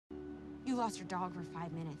You lost your dog for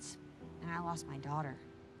 5 minutes, and I lost my daughter.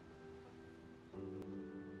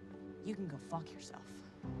 You can go fuck yourself.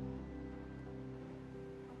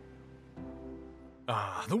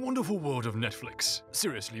 Ah, the wonderful world of Netflix.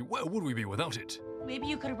 Seriously, where would we be without it? Maybe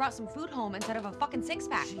you could have brought some food home instead of a fucking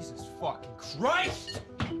six-pack. Jesus fucking Christ!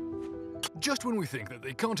 Just when we think that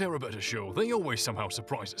they can't air a better show, they always somehow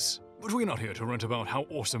surprise us. But we're not here to rant about how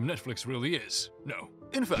awesome Netflix really is. No.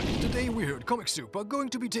 In fact, today we here at ComicSoup are going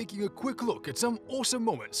to be taking a quick look at some awesome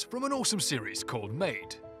moments from an awesome series called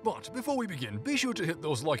Maid. But before we begin, be sure to hit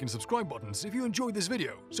those like and subscribe buttons if you enjoyed this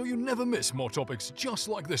video, so you never miss more topics just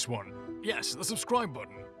like this one. Yes, the subscribe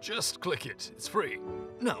button. Just click it, it's free.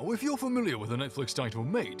 Now, if you're familiar with the Netflix title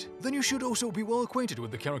Maid, then you should also be well acquainted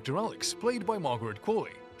with the character Alex, played by Margaret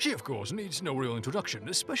Qualley. She, of course, needs no real introduction,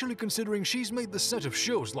 especially considering she's made the set of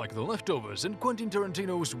shows like The Leftovers and Quentin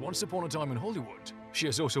Tarantino's Once Upon a Time in Hollywood. She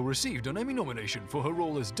has also received an Emmy nomination for her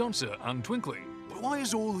role as dancer and Twinkling. But why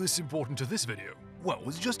is all this important to this video? Well,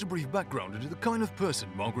 it's just a brief background into the kind of person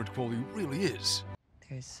Margaret Qualley really is.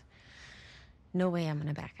 There's no way I'm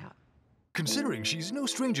gonna back out. Considering she's no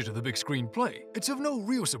stranger to the big screen play, it's of no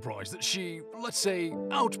real surprise that she, let's say,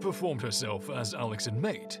 outperformed herself as Alex in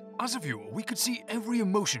Maid. As a viewer, we could see every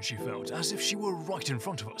emotion she felt as if she were right in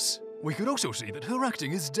front of us. We could also see that her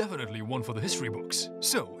acting is definitely one for the history books.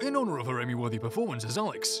 So, in honor of her Emmy-worthy performance as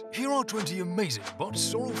Alex, here are 20 amazing but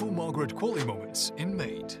sorrowful Margaret Qualley moments in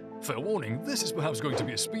Maid. Fair warning, this is perhaps going to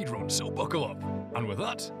be a speedrun, so buckle up. And with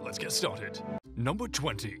that, let's get started. Number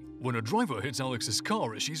 20. When a driver hits Alex's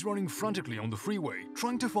car as she's running frantically on the freeway,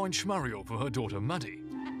 trying to find Schmario for her daughter Maddie.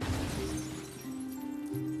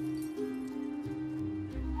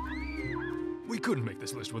 We couldn't make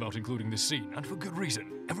this list without including this scene, and for good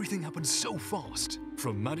reason. Everything happened so fast.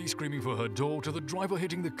 From Maddie screaming for her door to the driver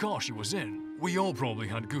hitting the car she was in. We all probably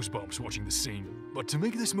had goosebumps watching this scene. But to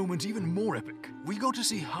make this moment even more epic, we got to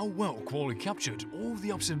see how well Qualley captured all of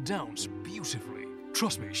the ups and downs beautifully.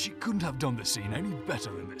 Trust me, she couldn't have done this scene any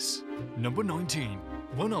better than this. Number 19.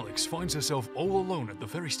 When Alex finds herself all alone at the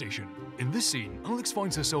ferry station. In this scene, Alex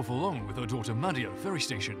finds herself alone with her daughter Maddie at the ferry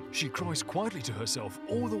station. She cries quietly to herself,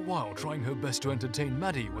 all the while trying her best to entertain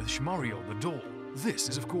Maddie with Schmario the doll. This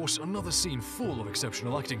is of course another scene full of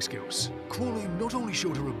exceptional acting skills. Qualley not only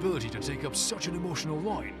showed her ability to take up such an emotional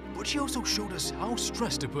line, but she also showed us how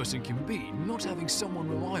stressed a person can be not having someone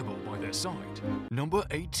reliable by their side. Number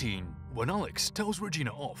 18. When Alex tells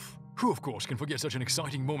Regina off. Who of course can forget such an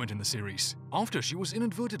exciting moment in the series? After she was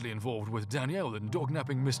inadvertently involved with Danielle and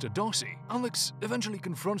dognapping Mr. Darcy, Alex eventually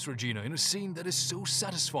confronts Regina in a scene that is so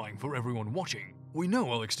satisfying for everyone watching. We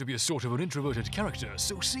know Alex to be a sort of an introverted character,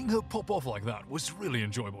 so seeing her pop off like that was really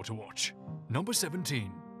enjoyable to watch. Number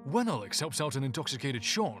 17. When Alex helps out an intoxicated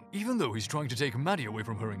Sean, even though he's trying to take Maddie away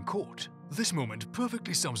from her in court. This moment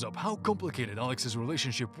perfectly sums up how complicated Alex's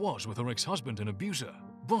relationship was with her ex-husband and abuser.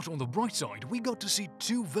 But on the bright side, we got to see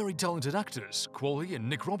two very talented actors, Qualley and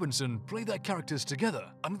Nick Robinson, play their characters together,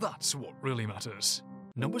 and that's what really matters.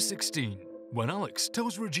 Number 16. When Alex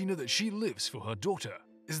tells Regina that she lives for her daughter.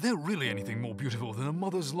 Is there really anything more beautiful than a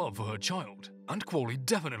mother's love for her child? And Qualley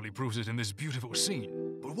definitely proves it in this beautiful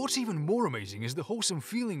scene. But what's even more amazing is the wholesome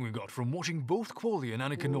feeling we got from watching both Qualley and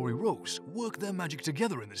Annika Nori Rose work their magic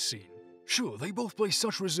together in this scene. Sure, they both play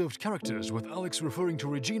such reserved characters, with Alex referring to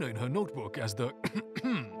Regina in her notebook as the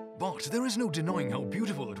but there is no denying how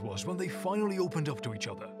beautiful it was when they finally opened up to each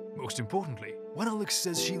other. Most importantly, when Alex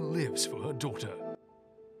says she lives for her daughter.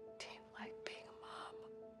 Do you like being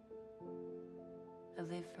a mom? I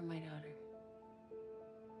live for my daughter.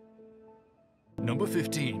 Number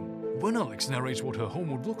 15. When Alex narrates what her home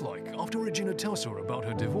would look like after Regina tells her about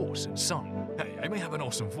her divorce and son. Hey, I may have an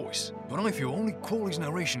awesome voice, but I feel only Qualley's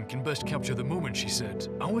narration can best capture the moment she said,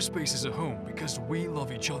 "Our space is a home because we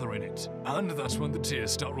love each other in it." And that's when the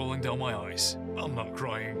tears start rolling down my eyes. I'm not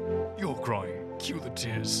crying. You're crying. Cue the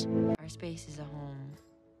tears. Our space is a home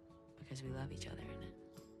because we love each other in it.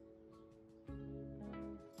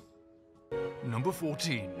 Number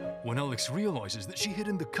 14. When Alex realizes that she hid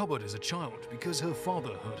in the cupboard as a child because her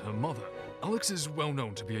father hurt her mother. Alex is well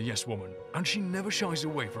known to be a yes woman, and she never shies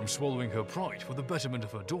away from swallowing her pride for the betterment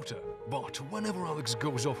of her daughter. But whenever Alex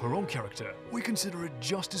goes off her own character, we consider it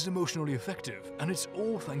just as emotionally effective, and it's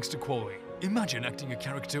all thanks to Qualley. Imagine acting a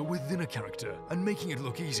character within a character and making it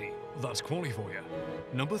look easy. That's Qualley for you.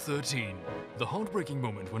 Number 13. The heartbreaking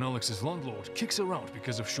moment when Alex's landlord kicks her out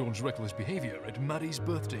because of Sean's reckless behavior at Maddie's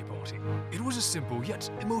birthday party. It was a simple yet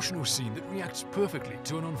emotional scene that reacts perfectly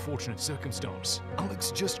to an unfortunate circumstance.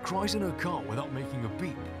 Alex just cries in her car without making a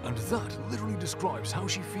beep, and that literally describes how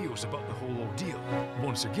she feels about the whole ordeal.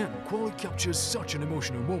 Once again, Qualley captures such an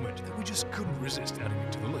emotional moment that we just couldn't resist adding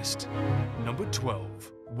it to the list. Number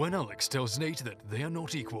 12. When Alex tells Nate that they are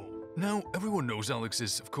not equal. Now, everyone knows Alex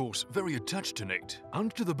is, of course, very attached to Nate,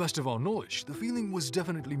 and to the best of our knowledge, the feeling was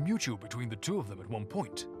definitely mutual between the two of them at one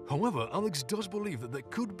point. However, Alex does believe that there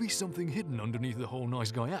could be something hidden underneath the whole nice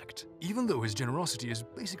guy act, even though his generosity is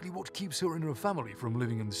basically what keeps her and her family from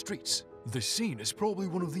living in the streets. This scene is probably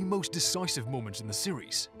one of the most decisive moments in the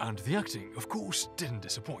series, and the acting, of course, didn't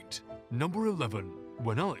disappoint. Number 11.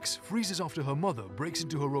 When Alex freezes after her mother breaks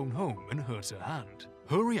into her own home and hurts her hand.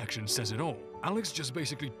 Her reaction says it all. Alex just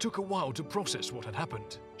basically took a while to process what had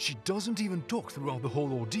happened. She doesn't even talk throughout the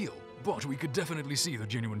whole ordeal, but we could definitely see the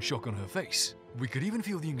genuine shock on her face. We could even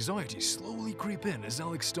feel the anxiety slowly creep in as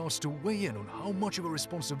Alex starts to weigh in on how much of a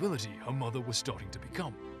responsibility her mother was starting to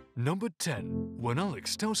become. Number 10. When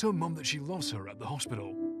Alex tells her mum that she loves her at the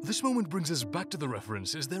hospital. This moment brings us back to the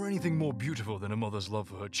reference, is there anything more beautiful than a mother's love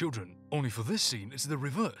for her children? Only for this scene, it's the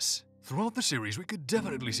reverse. Throughout the series, we could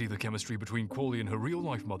definitely see the chemistry between Qualley and her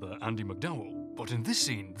real-life mother, Andie MacDowell. But in this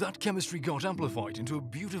scene, that chemistry got amplified into a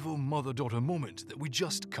beautiful mother-daughter moment that we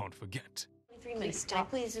just can't forget. 3 minutes. Can I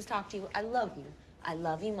please just talk to you? I love you. I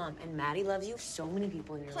love you, Mom. And Maddie loves you. So many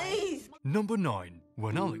people in your life. Please! Number 9.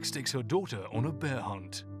 When Alex takes her daughter on a bear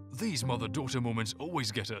hunt. These mother-daughter moments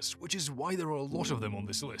always get us, which is why there are a lot of them on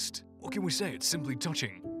this list. What can we say? It's simply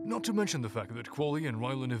touching. Not to mention the fact that Qualley and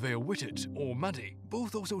Ryla Nevaeh Whitted, or Maddie,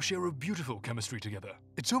 both also share a beautiful chemistry together.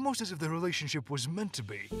 It's almost as if their relationship was meant to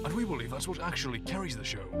be, and we believe that's what actually carries the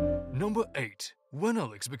show. Number 8. When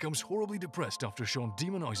Alex becomes horribly depressed after Sean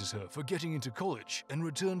demonizes her for getting into college and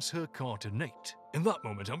returns her car to Nate. In that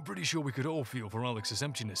moment, I'm pretty sure we could all feel for Alex's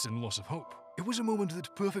emptiness and loss of hope. It was a moment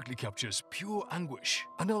that perfectly captures pure anguish,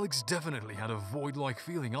 and Alex definitely had a void-like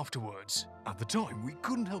feeling afterwards. At the time, we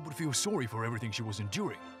couldn't help but feel sorry for everything she was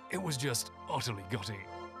enduring. It was just utterly gutting.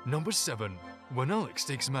 Number 7. When Alex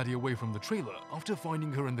takes Maddie away from the trailer after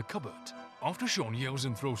finding her in the cupboard. After Sean yells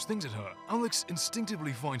and throws things at her, Alex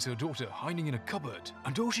instinctively finds her daughter hiding in a cupboard,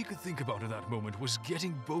 and all she could think about at that moment was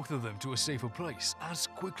getting both of them to a safer place as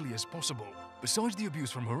quickly as possible. Besides the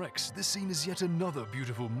abuse from her ex, this scene is yet another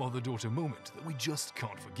beautiful mother-daughter moment that we just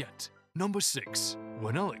can't forget. Number 6.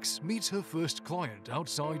 When Alex meets her first client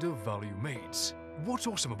outside of Value Maids. What's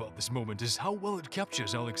awesome about this moment is how well it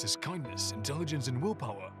captures Alex's kindness, intelligence, and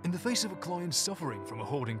willpower in the face of a client suffering from a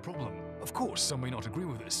hoarding problem. Of course, some may not agree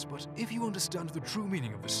with this, but if you understand the true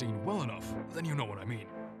meaning of the scene well enough, then you know what I mean.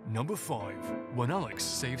 Number 5. When Alex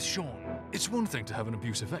saves Sean. It's one thing to have an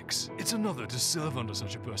abusive ex, it's another to serve under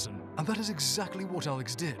such a person, and that is exactly what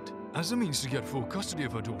Alex did. As a means to get full custody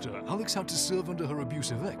of her daughter, Alex had to serve under her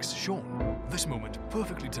abusive ex, Sean. This moment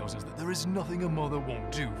perfectly tells us that there is nothing a mother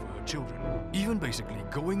won't do for her children, even basically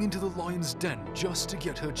going into the lion's den just to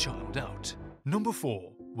get her child out. Number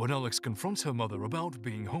 4. When Alex confronts her mother about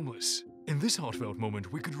being homeless. In this heartfelt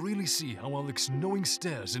moment, we could really see how Alex's knowing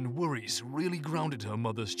stares and worries really grounded her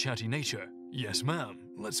mother's chatty nature. Yes, ma'am.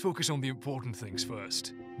 Let's focus on the important things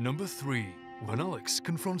first. Number 3. When Alex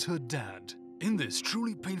confronts her dad. In this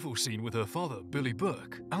truly painful scene with her father, Billy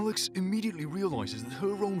Burke, Alex immediately realizes that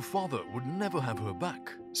her own father would never have her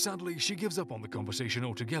back. Sadly, she gives up on the conversation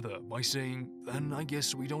altogether by saying, "Then I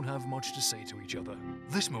guess we don't have much to say to each other."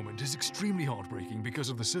 This moment is extremely heartbreaking because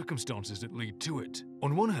of the circumstances that lead to it.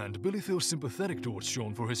 On one hand, Billy feels sympathetic towards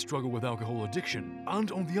Sean for his struggle with alcohol addiction,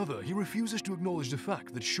 and on the other, he refuses to acknowledge the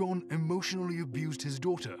fact that Sean emotionally abused his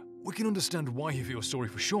daughter. We can understand why he feels sorry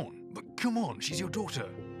for Sean, but come on, she's your daughter.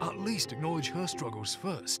 At least acknowledge her struggles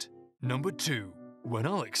first. Number 2. When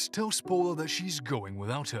Alex tells Paula that she's going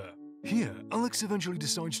without her. Here, Alex eventually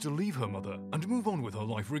decides to leave her mother and move on with her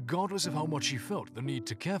life regardless of how much she felt the need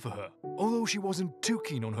to care for her. Although she wasn't too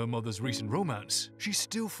keen on her mother's recent romance, she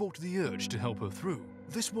still fought the urge to help her through.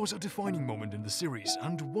 This was a defining moment in the series,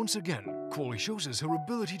 and once again, Qualley shows us her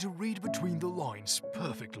ability to read between the lines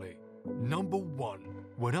perfectly. Number 1.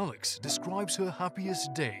 When Alex describes her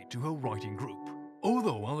happiest day to her writing group.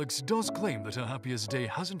 Although Alex does claim that her happiest day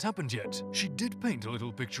hasn't happened yet, she did paint a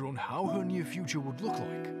little picture on how her near future would look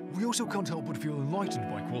like. We also can't help but feel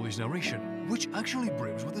enlightened by Qualley's narration, which actually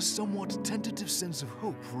brims with a somewhat tentative sense of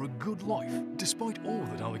hope for a good life, despite all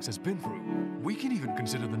that Alex has been through. We can even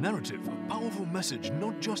consider the narrative a powerful message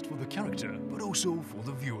not just for the character, but also for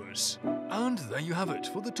the viewers. And there you have it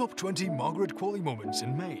for the top 20 Margaret Qualley moments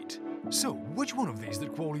in Maid. So, which one of these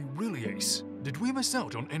did Qualley really ace? Did we miss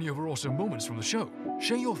out on any of our awesome moments from the show?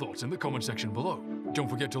 Share your thoughts in the comment section below. Don't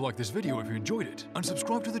forget to like this video if you enjoyed it, and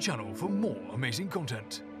subscribe to the channel for more amazing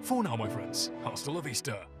content. For now, my friends, hasta la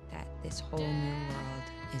vista. That this whole new world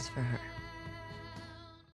is for her.